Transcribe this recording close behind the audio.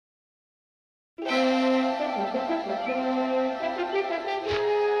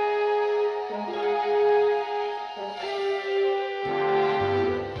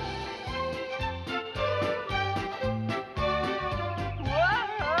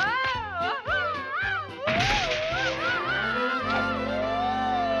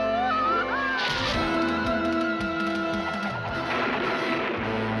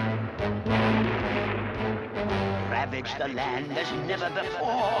Ravaged the land as never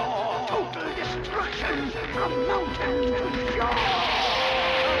before. Total destruction from mountain to shore.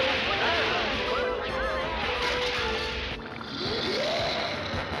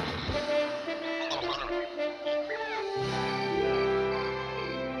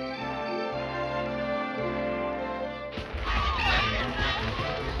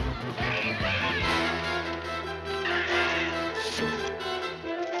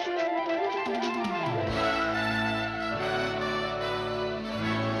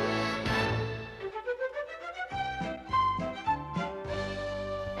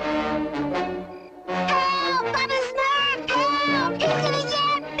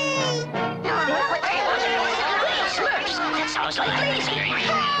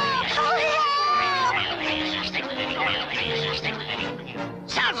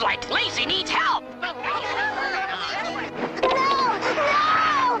 Sounds like Lazy needs help! No!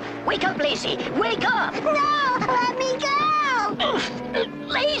 Wake up, Lazy! Wake up! No! Let me go!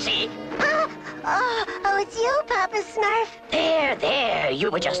 Lazy! Oh, it's you, Papa Smurf. There,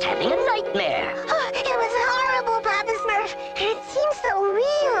 you were just having a nightmare. Oh, it was horrible, Papa Smurf. It seems so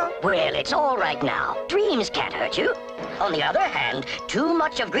real. Well, it's all right now. Dreams can't hurt you. On the other hand, too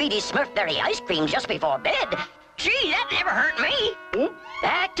much of greedy Smurfberry ice cream just before bed. Gee, that never hurt me.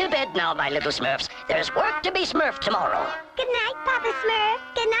 Back to bed now, my little Smurfs. There's work to be Smurfed tomorrow. Good night, Papa Smurf.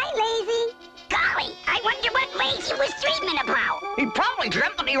 Good night, Lazy. Golly, I wonder what Lazy was dreaming about. He probably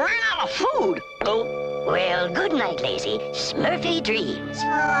dreamt that he ran out of food. Oh, well, good night, Lazy. Smurfy dreams.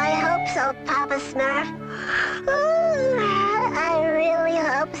 Oh, I hope so, Papa Smurf. Ooh, I really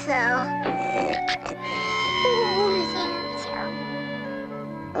hope so.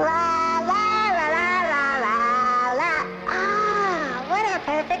 La la la la la la la. Ah, what a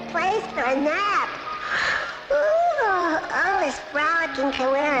perfect place for a nap. Ooh, oh, this frolicking can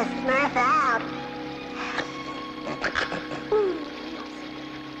wear a Smurf out.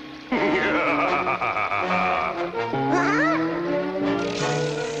 Huh?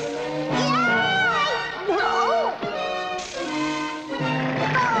 Yay! No!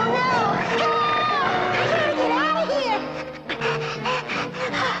 Oh no! Help! I gotta get out of here!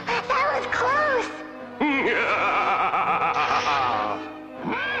 That was close!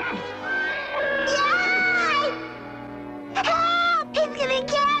 Yay! Help! He's gonna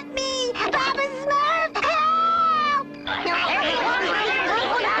get me! Papa Smurf, help!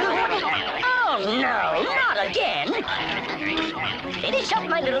 Oh, no, not again. Finish up,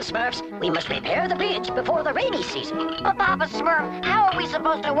 my little Smurfs. We must repair the bridge before the rainy season. But Papa Smurf, how are we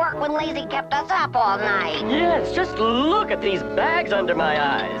supposed to work when Lazy kept us up all night? Yes, just look at these bags under my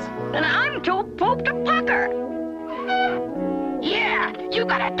eyes. And I'm too pooped to pucker. Yeah, you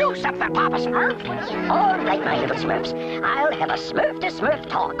gotta do something, Papa Smurf. All right, my little Smurfs. I'll have a Smurf-to-Smurf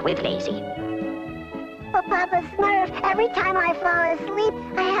talk with Lazy. Oh, Papa Smurf, every time I fall asleep,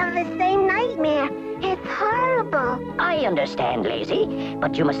 I have the same nightmare. It's horrible. I understand, Lazy,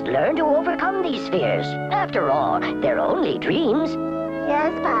 but you must learn to overcome these fears. After all, they're only dreams.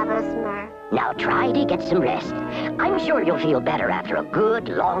 Yes, Papa Smurf. Now try to get some rest. I'm sure you'll feel better after a good,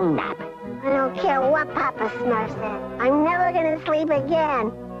 long nap. I don't care what Papa Smurf says. I'm never gonna sleep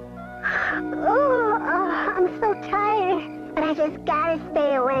again. Oh, I'm so tired, but I just gotta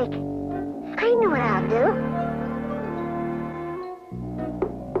stay awake. I know what I'll do.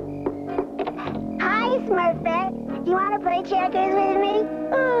 Hi, Smurfette. Do you want to play checkers with me?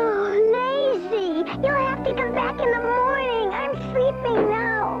 Oh, Lazy. You'll have to come back in the morning. I'm sleeping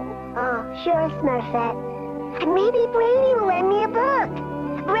now. Oh, sure, Smurfette. And maybe Brainy will lend me a book.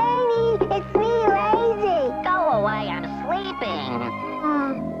 Brainy, it's me, Lazy. Go away, I'm sleeping.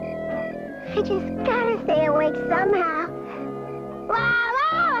 I just gotta stay awake somehow. La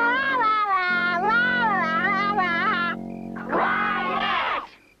la la la la la la la. Quiet!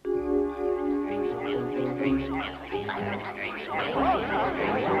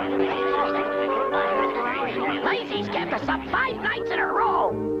 Lazy's kept us up 5 nights in a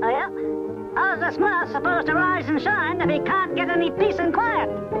row. Oh, yeah? How's the Smurf supposed to rise and shine if he can't get any peace and quiet?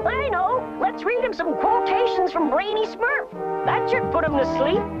 I know. Let's read him some quotations from Brainy Smurf. That should put him to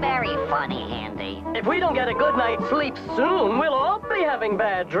sleep. Very funny, Handy. If we don't get a good night's sleep soon, we'll all be having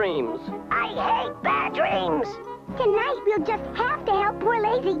bad dreams. I hate bad dreams. Tonight, we'll just have to help poor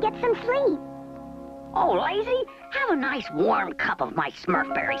Lazy get some sleep. Oh, Lazy, have a nice warm cup of my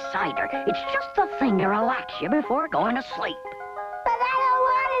Smurfberry cider. It's just the thing to relax you before going to sleep. But I don't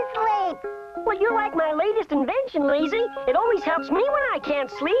want to sleep. Well, you're like my latest invention, Lazy. It always helps me when I can't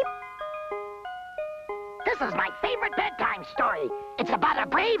sleep. This is my favorite bedtime story. It's about a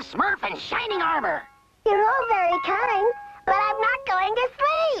brave Smurf in shining armor. You're all very kind, but I'm not going to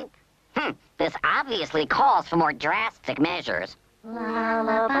sleep. This obviously calls for more drastic measures.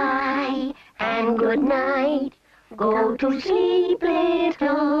 Lullaby and good night. Go to sleep,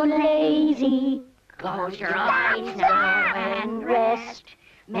 little Lazy. Close your Eyes now and rest.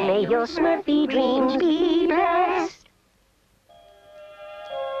 May your Smurfy dreams be blessed.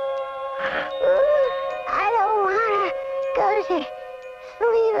 I don't want to go to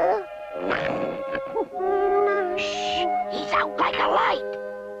sleep. Shh, he's out like a light.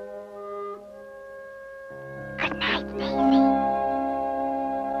 Good night, Lazy.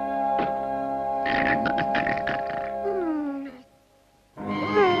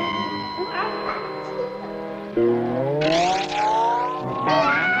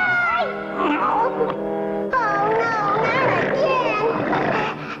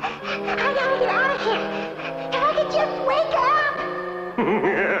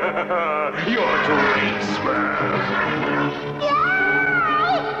 You're too late, Smurf.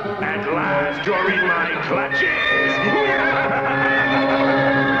 At last, you're in my clutches.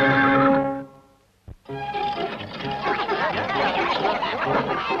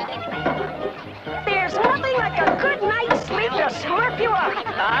 There's nothing like a good night's sleep to smurf you up.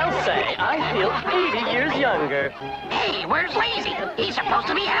 I'll say, I feel 80 years younger. Hey, where's Lazy? He's supposed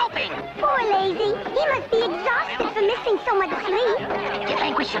to be helping. Poor Lazy. He must be exhausted from missing so much sleep. You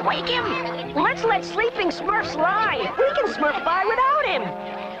think we should wake him? Let's let sleeping Smurfs lie. We can Smurf by without him.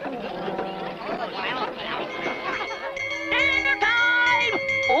 Dinner time!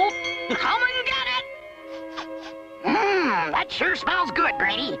 Oh, come and get it! That sure smells good,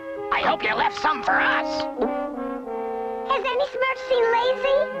 Brady. I hope you left some for us. Has any Smurf seen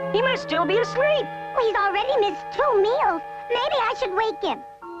Lazy? He must still be asleep. Well, he's already missed 2 meals. Maybe I should wake him.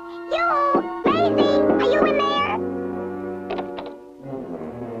 You, Lazy, are you in there?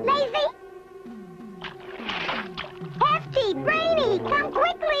 Lazy? Hefty, Brainy, come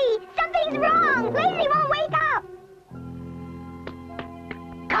quickly. Something's wrong. Lazy won't wake up.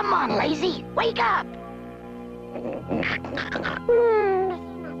 Come on, Lazy, wake up.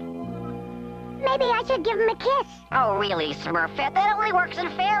 Maybe I should give him a kiss. Oh, really, Smurfette? That only works in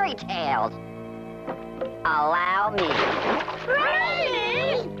fairy tales. Allow me.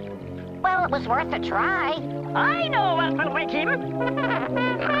 Brainy! Well, it was worth a try. I know what will wake him.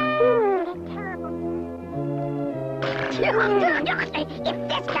 If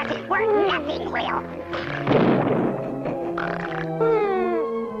this doesn't work, nothing will.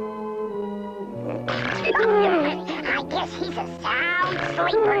 I guess he's a sound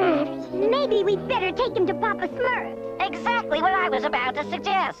sleeper. Maybe we'd better take him to Papa Smurf. Exactly what I was about to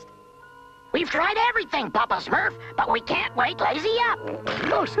suggest. We've tried everything, Papa Smurf, but we can't wake Lazy up.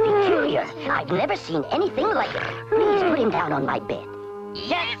 Most peculiar. I've never seen anything like it. Please put him down on my bed.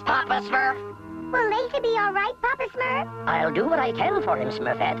 Yes, Papa Smurf. Will Lazy be all right, Papa Smurf? I'll do what I can for him,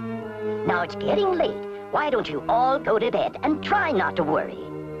 Smurfette. Now it's getting late. Why don't you all go to bed and try not to worry?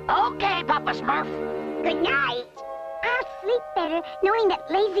 Okay, Papa Smurf. Good night. I'll sleep better knowing that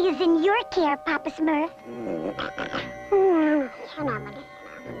Lazy is in your care, Papa Smurf.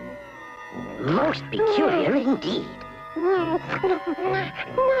 Most peculiar indeed. No,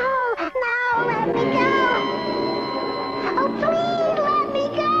 let me go. Oh, please let me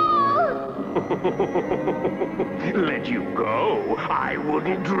go. Let you go? I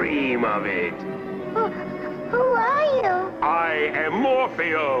wouldn't dream of it. Who are you? I am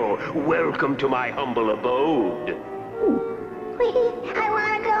Morphio. Welcome to my humble abode. Please, I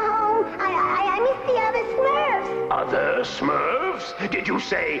want to go home. I miss the other Smurfs. Other Smurfs? Did you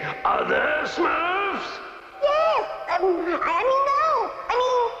say other Smurfs? Yes. No.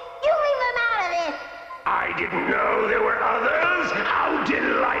 You leave them out of this. I didn't know there were others. How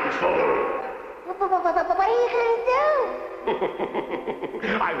delightful. What are you going to do?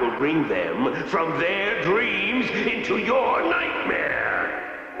 I will bring them from their dreams into your nightmare.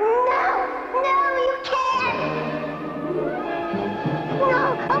 No, you can't. No,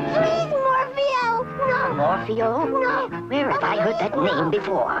 oh please, Morphio. No. Morphio? No. Where have I heard that name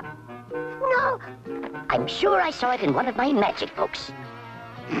before? No. I'm sure I saw it in one of my magic books.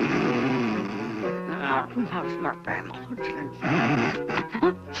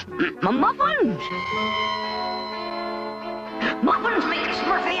 Muffins! Muffins make a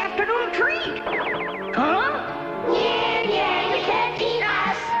Smurfy afternoon treat! Huh? Yeah, you can't eat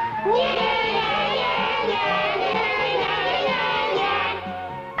us. Yeah.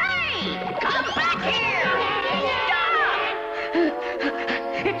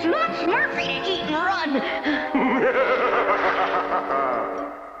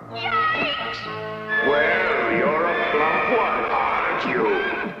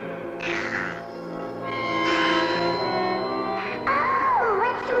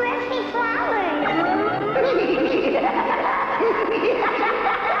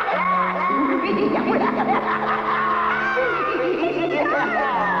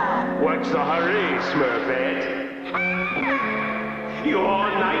 Smurfette. Your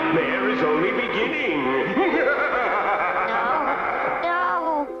nightmare is only beginning.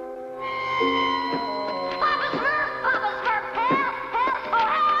 No. Papa Smurf, help, help, oh,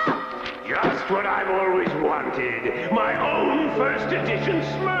 help! Just what I've always wanted. My own first edition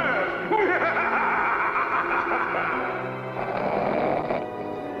Smurf.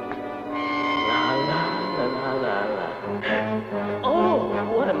 Oh,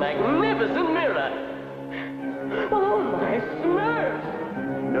 what a magnificent mirror! Oh, my Smurf!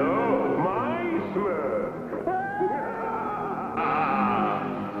 No, my Smurf.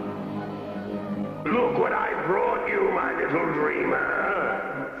 Look what I brought you, my little dreamer.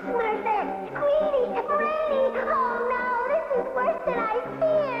 Smurfette, Squeaky, Freddy. Oh no, this is worse than I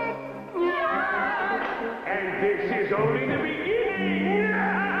feared. And this is only the beginning.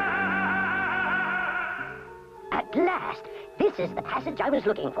 At last, this is the passage I was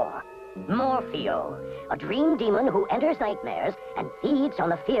looking for. Morphio, a dream demon who enters nightmares and feeds on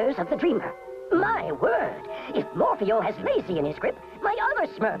the fears of the dreamer. My word! If Morphio has Lazy in his grip, my other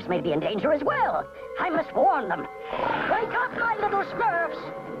Smurfs may be in danger as well. I must warn them. Wake up, my little Smurfs!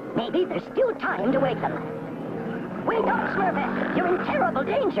 Maybe there's still time to wake them. Wake up, Smurfette! You're in terrible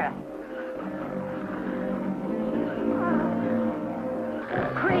danger!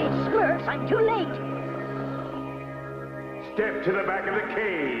 Great Smurfs, I'm too late! Step to the back of the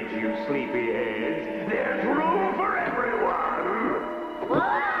cage, you sleepyheads. There's room for everyone. Whoa!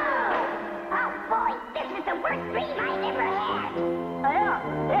 Oh boy, this is the worst dream I've ever had. Yeah,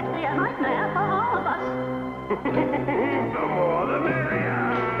 it's a nightmare for all of us. The more the merrier.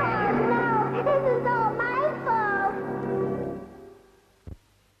 Oh no, this is all my fault.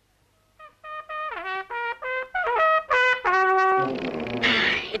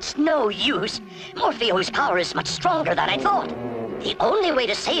 It's no use. Morphio's power is much stronger than I thought. The only way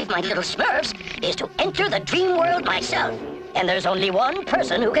to save my little Smurfs is to enter the dream world myself. And there's only one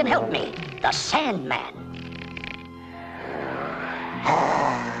person who can help me, the Sandman.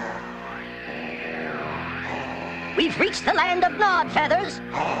 We've reached the land of Nod Feathers.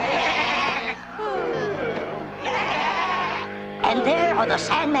 And there are the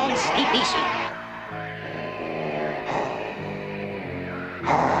Sandman's sleepy sheep.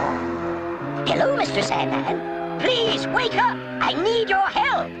 Hello, Mr. Sandman. Please, wake up! I need your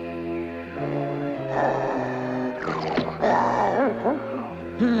help!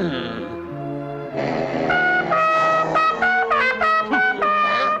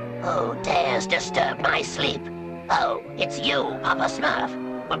 Who dares disturb my sleep? Oh, it's you, Papa Smurf.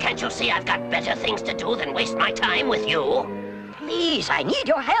 Well, can't you see I've got better things to do than waste my time with you? Please, I need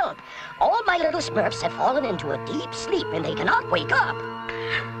your help. All my little Smurfs have fallen into a deep sleep and they cannot wake up.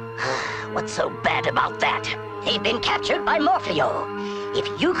 What's so bad about that? They've been captured by Morphio. If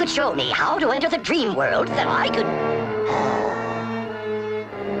you could show me how to enter the dream world, then I could...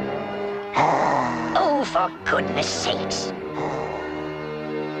 Oh, for goodness sakes.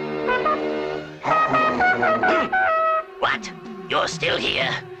 What? You're still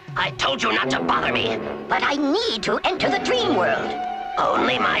here? I told you not to bother me. But I need to enter the dream world.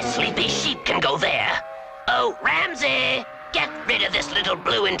 Only my sleepy sheep can go there. Oh, Ramsey! Get rid of this little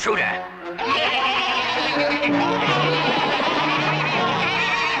blue intruder.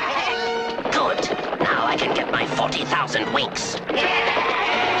 Good. Now I can get my 40,000 winks.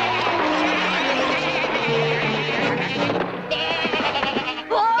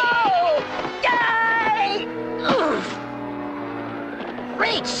 Whoa! Die! Oof!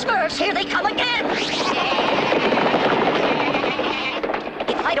 Great Smurfs, here they come again!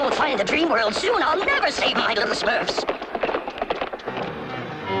 If I don't find the dream world soon, I'll never save my little Smurfs.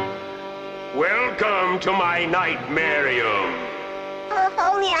 Welcome to my nightmarium. Oh, if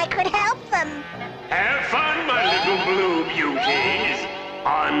only I could help them. Have fun, my little blue beauties.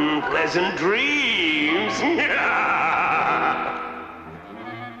 Unpleasant dreams.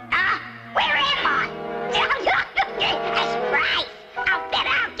 Where am I? A surprise! I'll bet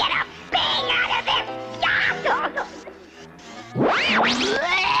I'll get a bang out of this.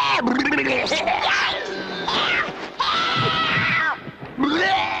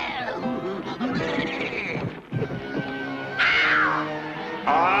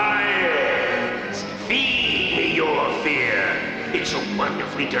 Eyes, feed me your fear. It's so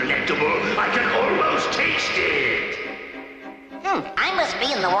wonderfully delectable, I can almost taste it. I must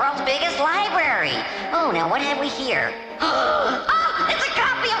be in the world's biggest library. Oh, now what have we here? Oh, it's a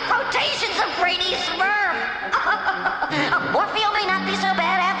copy of Quotations of Brady Smurf. Morphio may not be so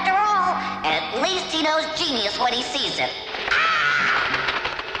bad after all. At least he knows genius when he sees it.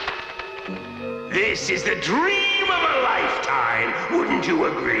 This is the dream of a lifetime, wouldn't you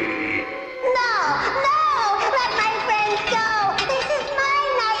agree? No! Let my friends go! This is my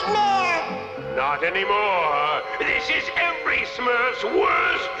nightmare! Not anymore. This is every Smurf's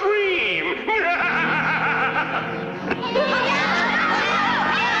worst dream.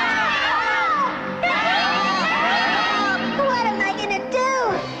 What am I gonna do?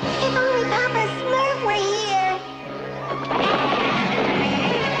 If only Papa Smurf were here!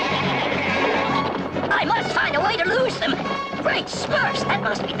 I must find a way to lose them. Great Smurfs, that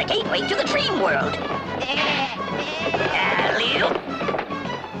must be the gateway to the dream world. Alley-oop.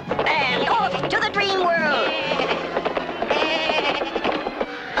 And off to the dream world.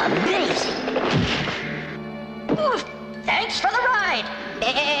 Amazing. Oof, thanks for the ride.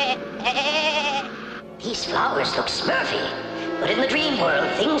 These flowers look Smurfy, but in the dream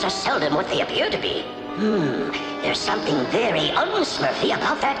world, things are seldom what they appear to be. There's something very un-Smurfy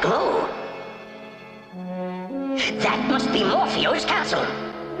about that glow. That must be Morphio's castle.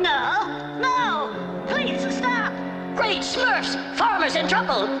 No! Please stop! Great Smurfs! Farmer's in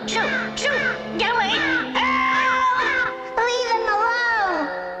trouble! Shoot! Get away! Leave him alone!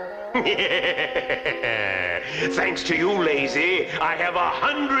 Thanks to you, Lazy, I have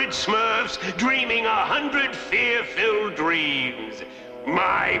 100 Smurfs dreaming 100 fear-filled dreams.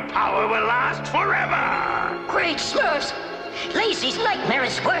 My power will last forever! Great Smurfs! Lazy's nightmare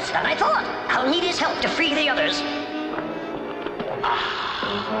is worse than I thought. I'll need his help to free the others.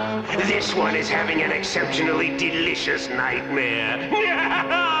 This one is having an exceptionally delicious nightmare.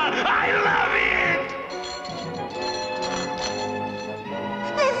 I love it!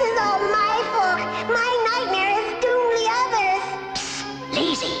 This is all my fault. My nightmare has doomed the others. Psst,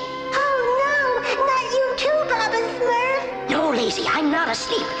 Lazy. Oh no, not you too, Papa Smurf. No, Lazy, I'm not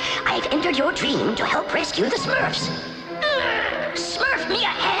asleep. I've entered your dream to help rescue the Smurfs. Smurf me a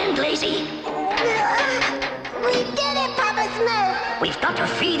hand, Lazy. We did it, Papa Smurf. We've got to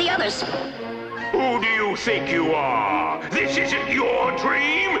free the others. Who do you think you are? This isn't your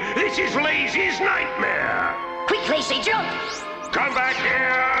dream. This is Lazy's nightmare. Quick, Lazy, jump. Come back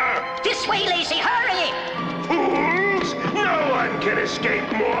here! This way, Lazy, hurry! Fools! No one can escape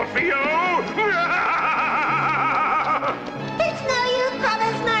Morphio! It's no use,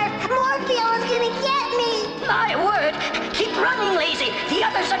 Papa Smurf. Morphio is gonna get me. My word! Keep running, Lazy! The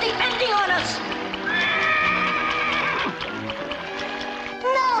others are depending on us!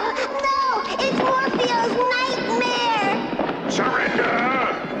 No! It's Morphio's nightmare! Surrender!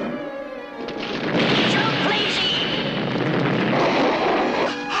 Jump, Lazy!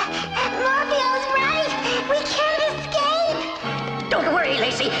 Morphio's right! We can't escape! Don't worry,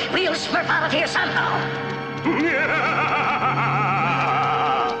 Lazy. We'll Smurf out of here somehow.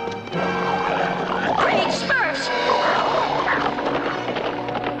 Great Smurfs!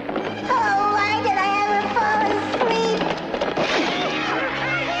 Oh, why did I ever fall asleep?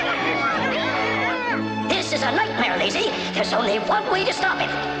 This is a nightmare, Lazy. There's only one way to stop it.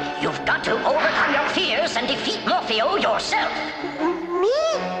 You've got to overcome your fears and defeat Morphio yourself. Me?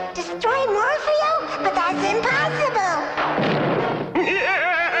 Destroy Morphio? But that's impossible! You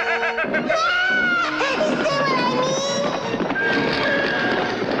see what I mean?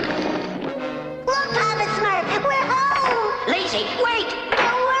 Look, Papa Smurf, we're home! Lazy, wait!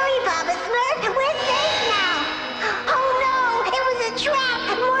 Don't worry, Papa Smurf, we're safe now! Oh no, it was a trap!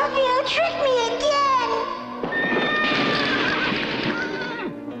 Morphio tricked me again!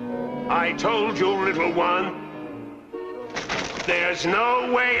 I told you, little one. There's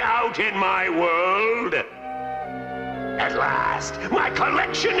no way out in my world. At last, my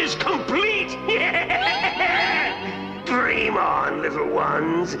collection is complete! Dream on, little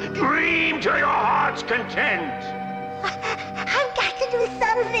ones. Dream to your heart's content. I've got to do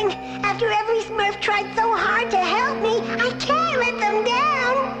something. After every Smurf tried so hard to help me, I can't let them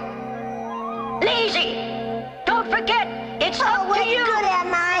down. Lazy! Don't forget, it's up What to you! good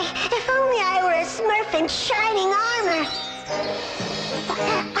am I? If only I were a Smurf in shining armor.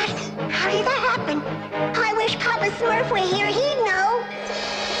 But how did that happen? I wish Papa Smurf were here. He'd know.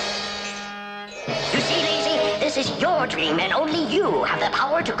 You see, Lazy, this is your dream, and only you have the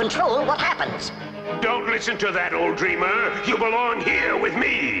power to control what happens. Don't listen to that, old dreamer. You belong here with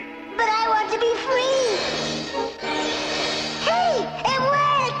me. But I want to be free. Hey, it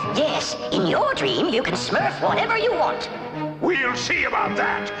worked! Yes, in your dream, you can Smurf whatever you want. We'll see about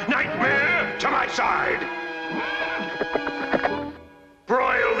that. Nightmare, to my side.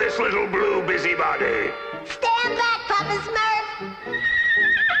 Broil this little blue busybody. Stand back, Papa Smurf.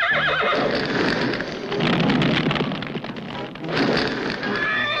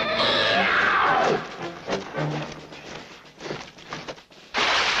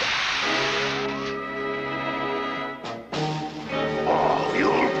 Oh,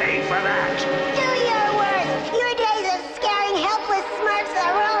 you'll pay for that.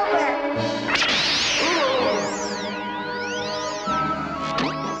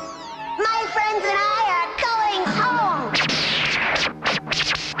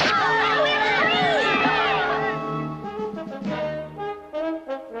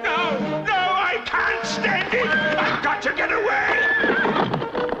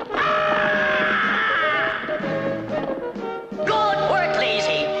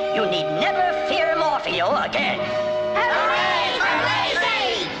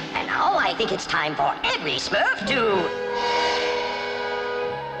 think it's time for every Smurf to...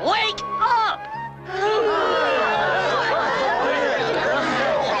 wake up!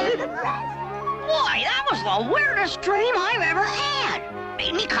 Boy, that was the weirdest dream I've ever had.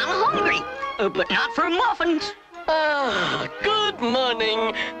 Made me kind of hungry, but not for muffins. Ah, good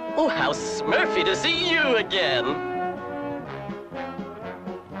morning. Oh, how Smurfy to see you again.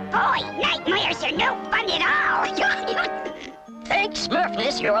 Boy, nightmares are no fun at all. Thank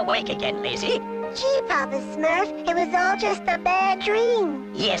Smurfness you're awake again, Lizzie. Gee, Papa Smurf, it was all just a bad dream.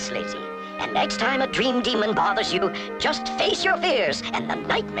 Yes, Lizzie. And next time a dream demon bothers you, just face your fears and the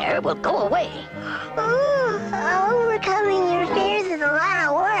nightmare will go away. Ooh, overcoming your fears is a lot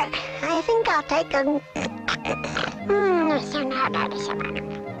of work. I think I'll take a...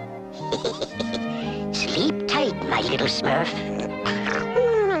 Sleep tight, my little Smurf.